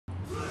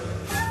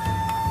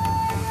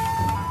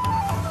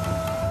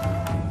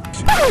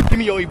Give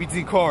me your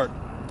EBT card.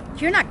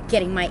 You're not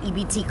getting my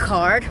EBT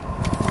card.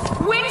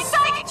 Wing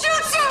Psych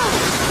Jutsu!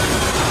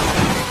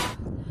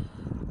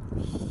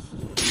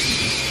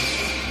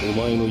 お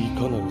前のい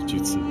かなる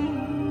術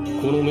も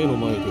この目の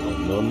前では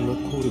何の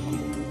効力も。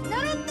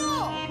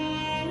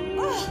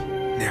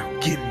 Now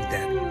give me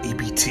that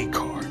EBT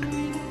card.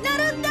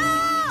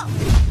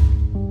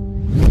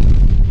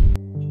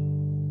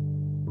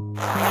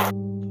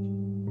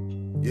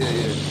 Yeah.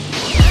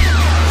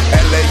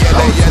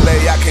 LA,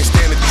 I can't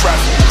stand the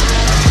traffic.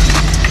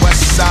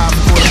 West side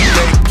for the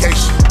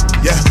vacation.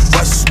 Yeah,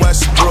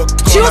 Westbrook.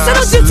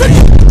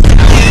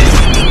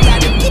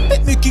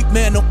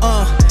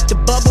 The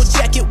bubble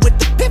jacket with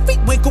the piffy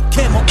winkle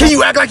camo. Can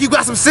you act like you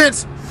got some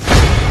sense?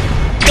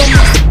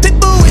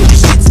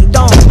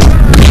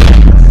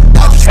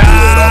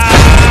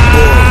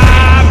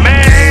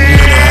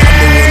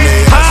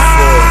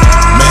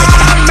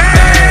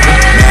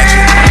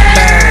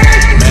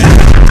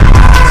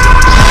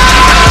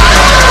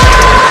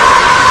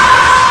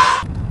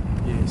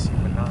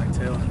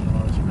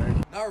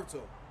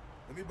 Naruto,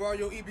 let me borrow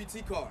your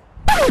EBT card.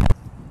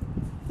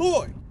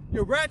 Boy,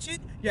 you're ratchet,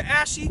 you're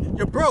ashy,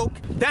 you're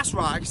broke. That's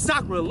right,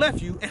 Sakura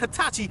left you and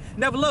Hitachi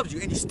never loved you,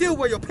 and you still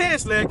wear your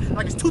pants leg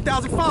like it's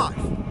 2005.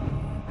 Naruto?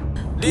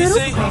 You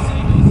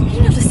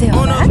didn't have to say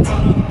all that.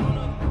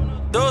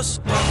 Dos,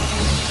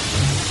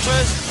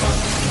 tres,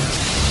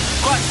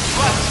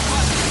 cuatro.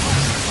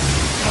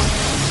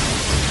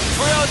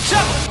 For your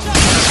chop.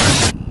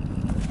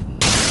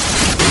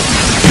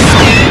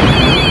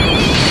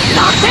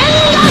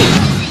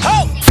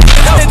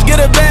 Bitch get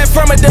a bag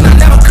from it, then I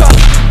never call.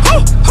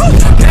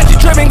 Now she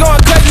tripping,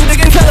 going crazy, they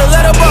can tell her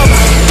let her go.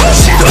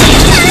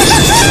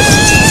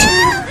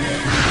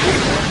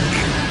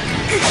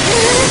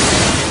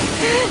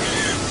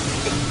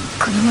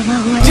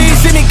 She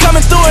see me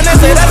coming through and they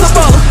say that's a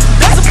baller.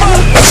 That's a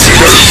baller.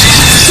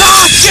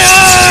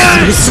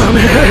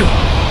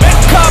 Make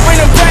the car bring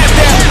them back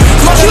down.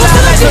 Smoking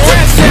loud like the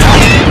rap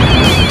sound.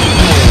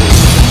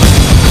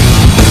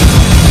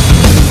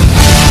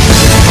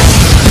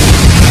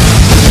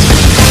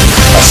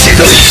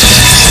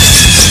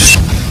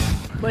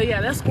 But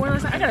yeah, that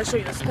scoreless, I gotta show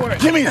you the score.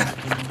 Give me that.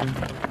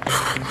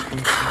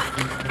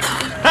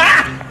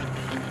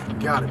 You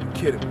gotta be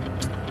kidding me.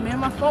 Man,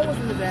 my phone was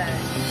in the bag.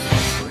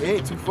 Well, it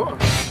ain't too far.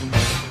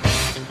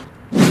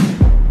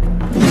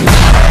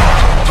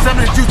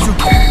 7 jutsu.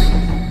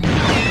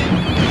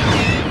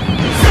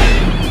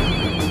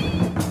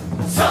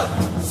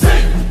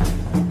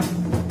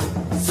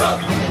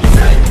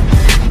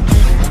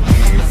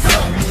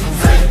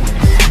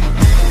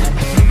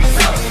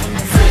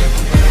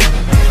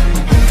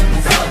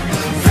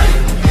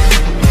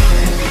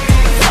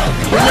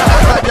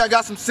 I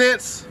got some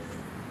sense.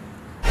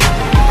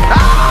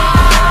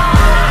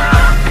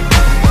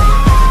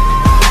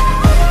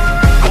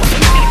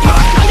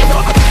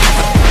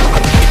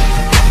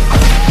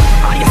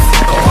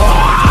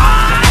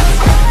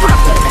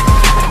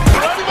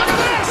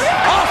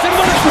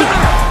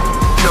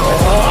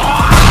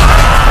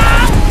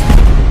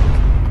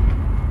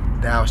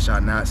 Thou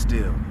shalt not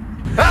steal.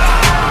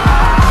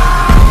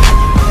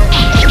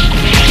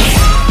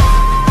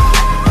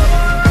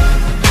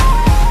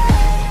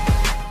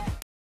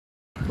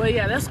 But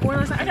yeah, that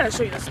scoreless, I gotta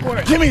show you the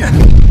score. Give me that.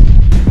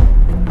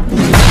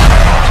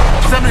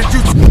 7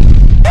 jutsu.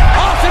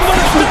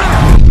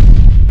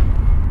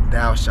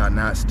 Thou shalt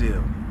not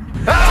steal.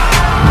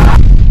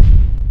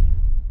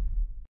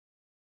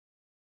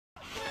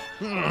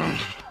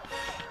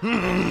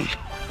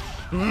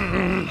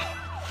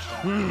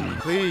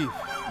 Cleve,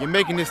 you're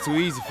making this too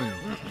easy for me.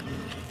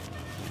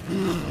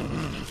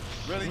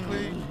 Really,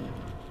 Cleve?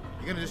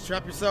 You gonna just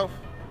trap yourself?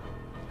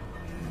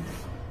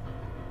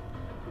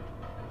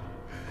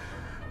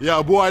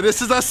 Yo, boy,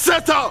 this is a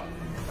setup!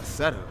 A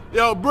setup?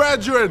 Yo,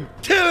 brethren,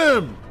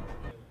 kill him!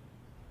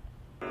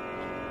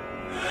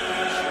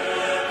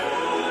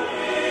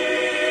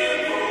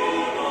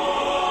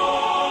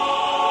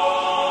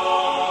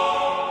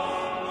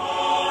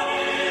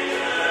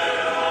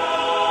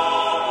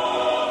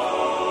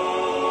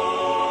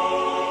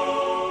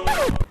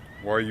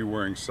 Why are you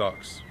wearing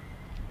socks?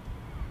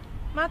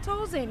 My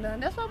toes ain't done.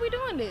 That's why we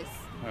doing this.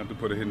 I have to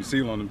put a hidden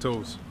seal on them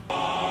toes.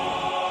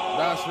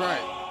 That's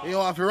right. You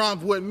know, if you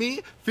ramp with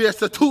me, face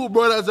the two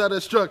brothers of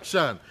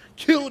destruction.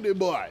 Kill the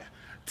boy,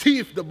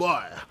 thief the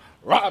boy,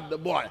 rob the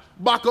boy,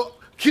 back up,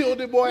 kill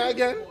the boy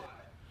again.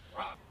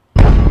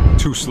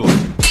 Too slow.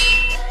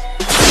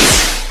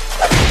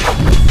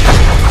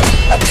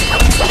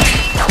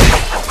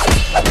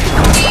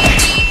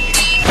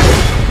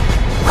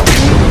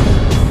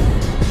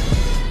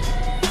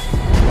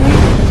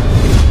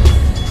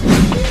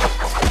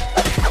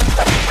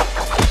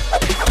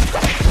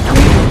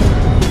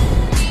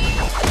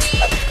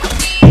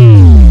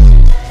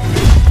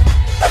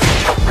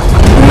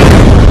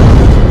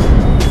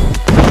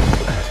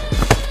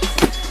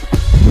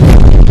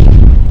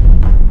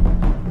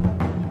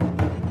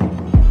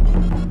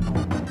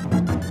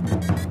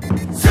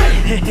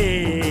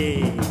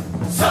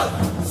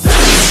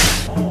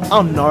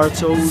 I'm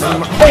Naruto.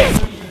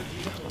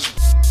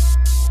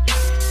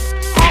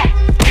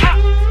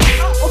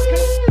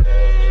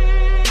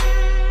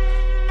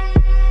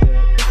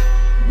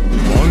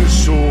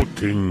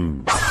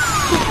 King.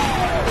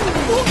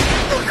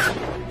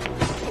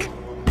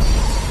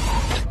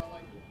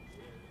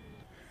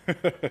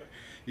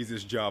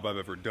 Easiest job I've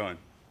ever done.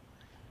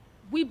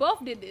 We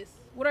both did this.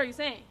 What are you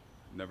saying?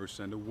 Never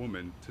send a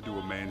woman to do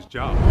a man's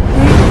job.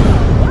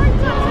 What are you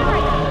trying to say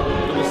right now?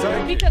 I'm just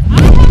saying. Because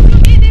I helped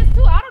you did this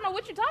too. I don't know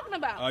what you're talking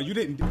about. You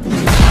didn't. 7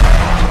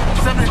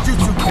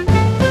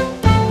 jutsu.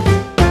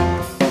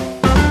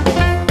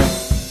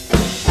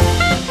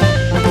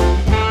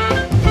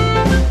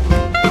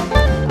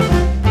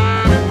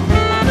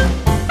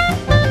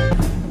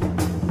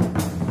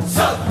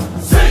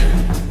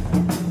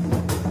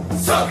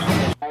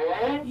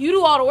 You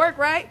do all the work,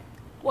 right?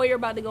 Well, you're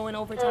about to go in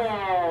overtime.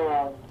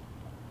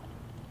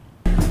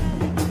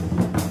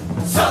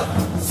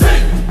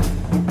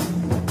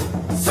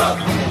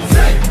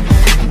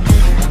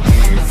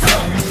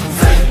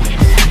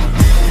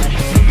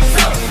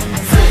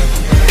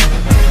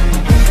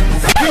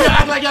 You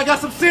act like I got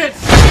some sense.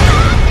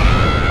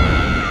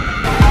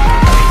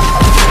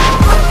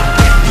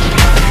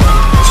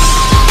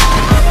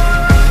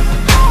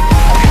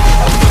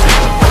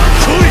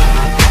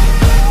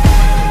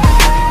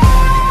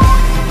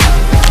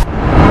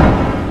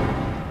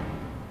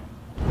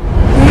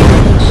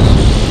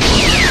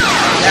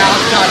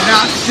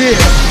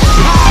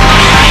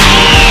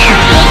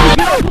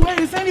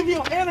 This ain't even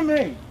your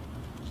anime.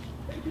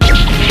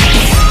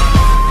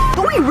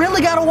 Do we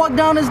really gotta walk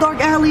down this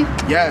dark alley?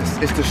 Yes,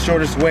 it's the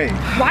shortest way.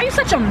 Why you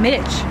such a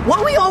Mitch?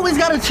 Why we always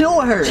gotta chill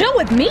with her? Chill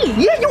with me.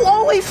 Yeah, you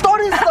always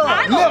starting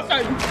stuff. Look,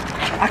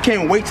 I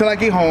can't wait till I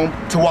get home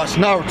to watch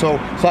Naruto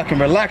so I can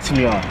relax from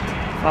y'all.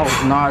 If I was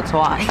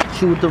Naruto, I'd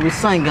hit you with the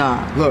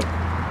Rasengan. Look,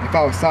 if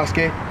I was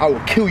Sasuke, I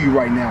would kill you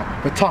right now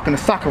for talking to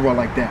Sakura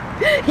like that.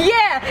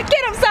 Yeah,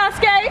 get him,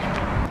 Sasuke.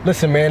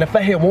 Listen, man, if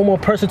I hear one more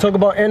person talk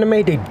about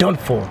anime, they done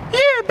for. Yeah,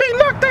 be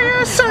knocked their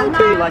ass out.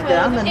 Be like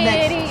that. I'm the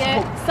next.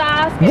 Idiot,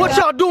 Sasuke. What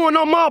y'all doing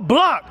on my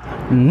block?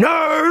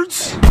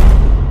 Nerds!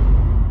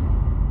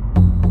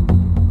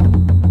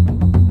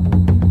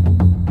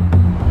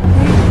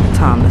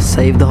 Time to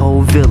save the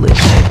whole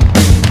village.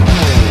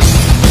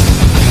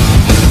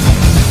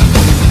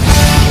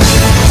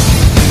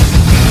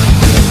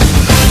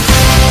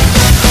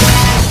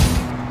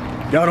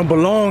 Y'all don't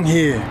belong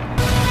here.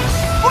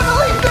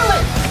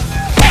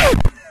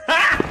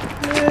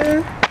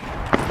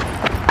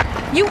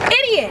 You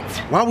idiot!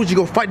 Why would you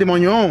go fight them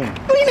on your own? You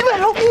didn't even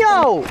help me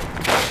out.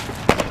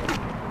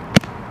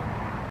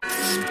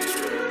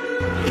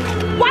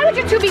 Why would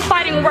you two be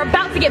fighting when we're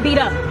about to get beat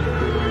up?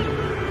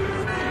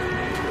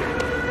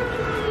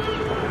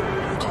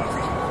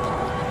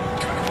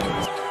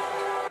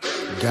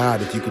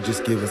 God, if you could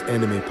just give us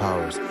anime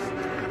powers.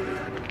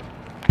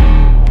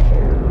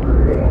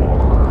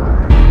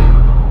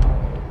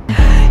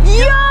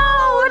 Yo,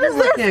 what is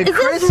this? Is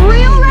this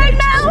real right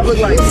now? Look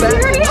like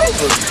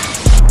serious?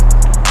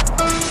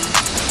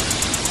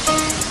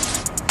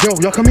 Yo,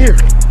 y'all come here.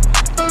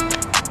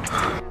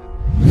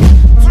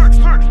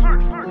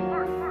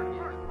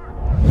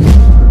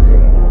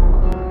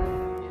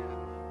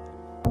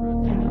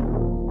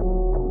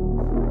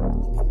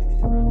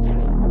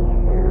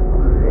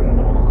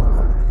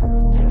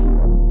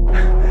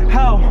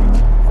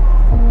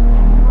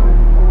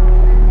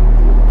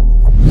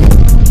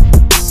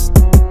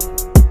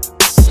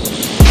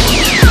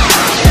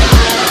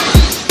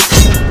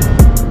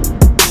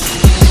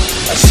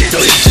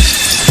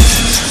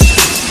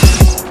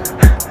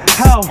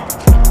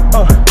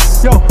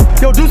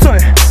 Yo, do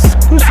something.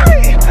 Do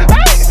something.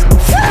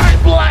 Hey,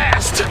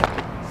 blast!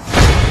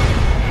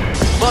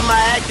 But my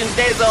acting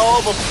days are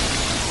over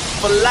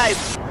for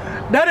life.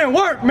 That didn't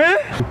work, man.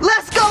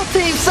 Let's go,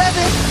 Team 7.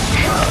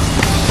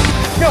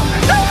 Yo,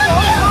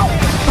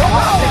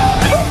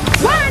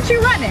 Why aren't you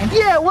running?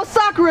 Yeah, what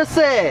Sakura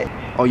said.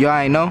 Oh, y'all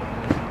ain't know?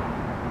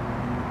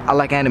 I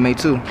like anime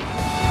too.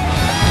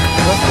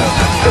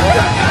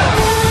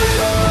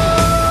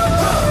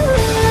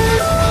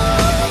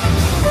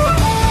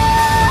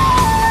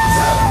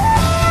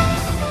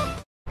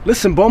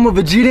 Listen, Bulma,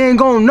 Vegeta ain't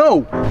gonna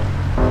know.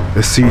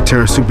 Let's see you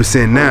turn Super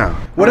Saiyan now.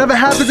 Whatever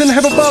happens in the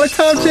hyperbolic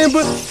time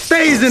chamber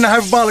stays in the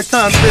hyperbolic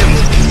time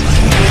chamber.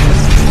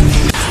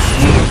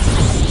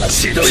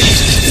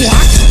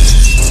 What?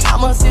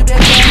 I'ma sip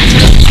that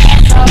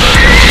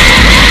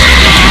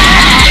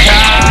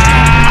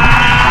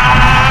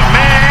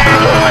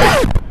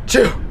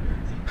Chill.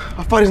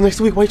 Our fight is next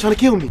week. Why you trying to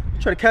kill me?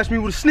 Try to catch me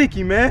with a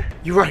sneaky, man.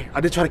 You're right.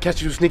 I did try to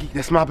catch you with sneaky.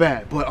 That's my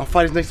bad. But our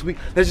fight is next week.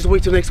 Let's just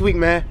wait till next week,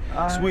 man.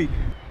 Sweet.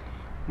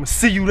 I'm gonna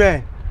see you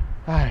then.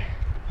 Alright.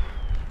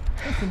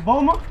 Listen,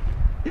 Bulma.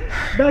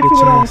 Back to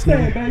what I was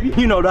saying, baby.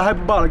 You know, the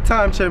hyperbolic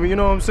time chamber, you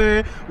know what I'm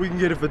saying? We can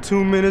get it for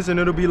 2 minutes and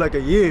it'll be like a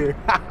year.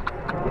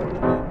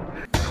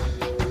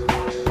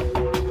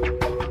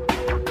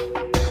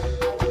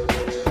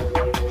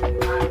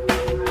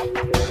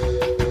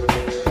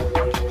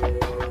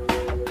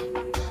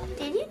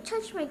 Did you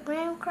touch my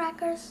graham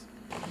crackers?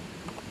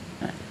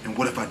 And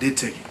what if I did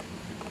take it?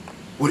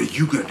 What are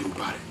you gonna do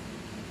about it,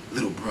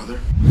 little brother?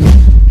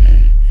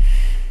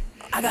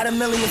 I got a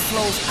million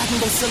flows, I can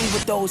go silly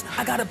with those.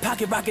 I got a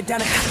pocket rocket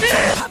down a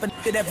poppin'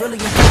 that really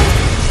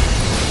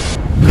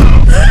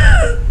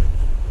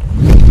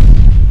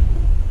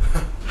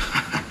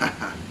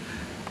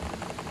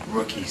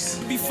Rookies.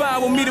 be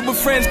fine with meeting with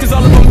friends, cause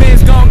all of my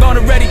men's gone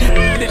already.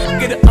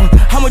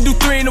 I'ma do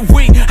 3 in a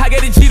week, I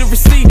get a G to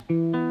receipt.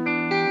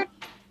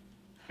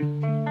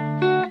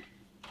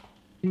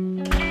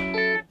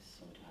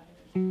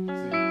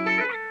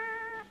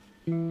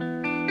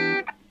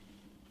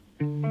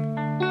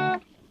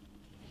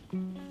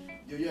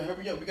 Yo,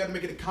 hurry up. We gotta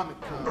make it a Comic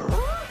Con.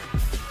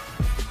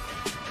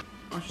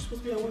 Aren't you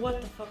supposed to be at work?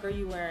 What the fuck are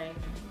you wearing?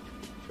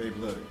 Babe,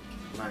 look.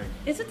 Like,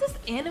 Is it this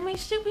anime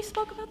shit we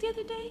spoke about the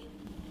other day?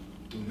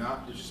 do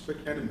not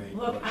disrespect anime.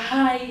 Look,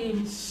 I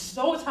am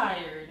so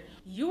tired.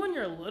 You and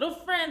your little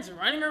friends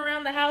running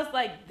around the house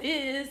like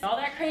this, all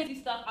that crazy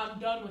stuff, I'm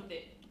done with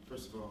it.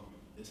 First of all,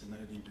 it's a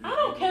 90-degree. I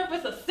don't care if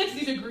it's a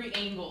 60-degree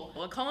angle.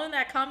 Well, calling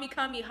that Kami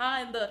ha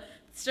and the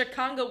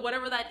Shikanga,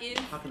 whatever that is.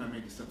 How can I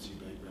make this up to you,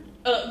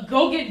 babe?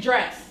 Go get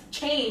dressed.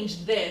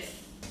 Change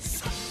this.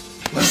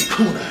 Let's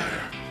cool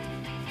down.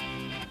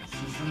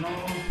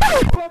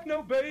 Fuck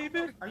no,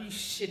 baby. Are you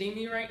shitting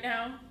me right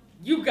now?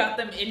 You got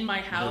them in my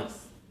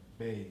house.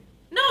 Babe.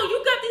 No,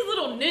 you got these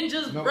little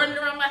ninjas running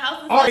around my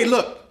house. And Alright,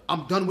 look.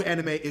 I'm done with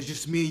anime. It's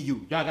just me and you.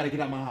 Y'all gotta get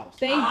out my house.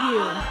 Thank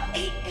you.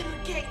 8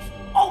 inner gates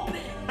open.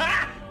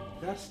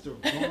 That's the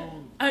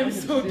wrong. I'm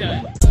so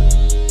done.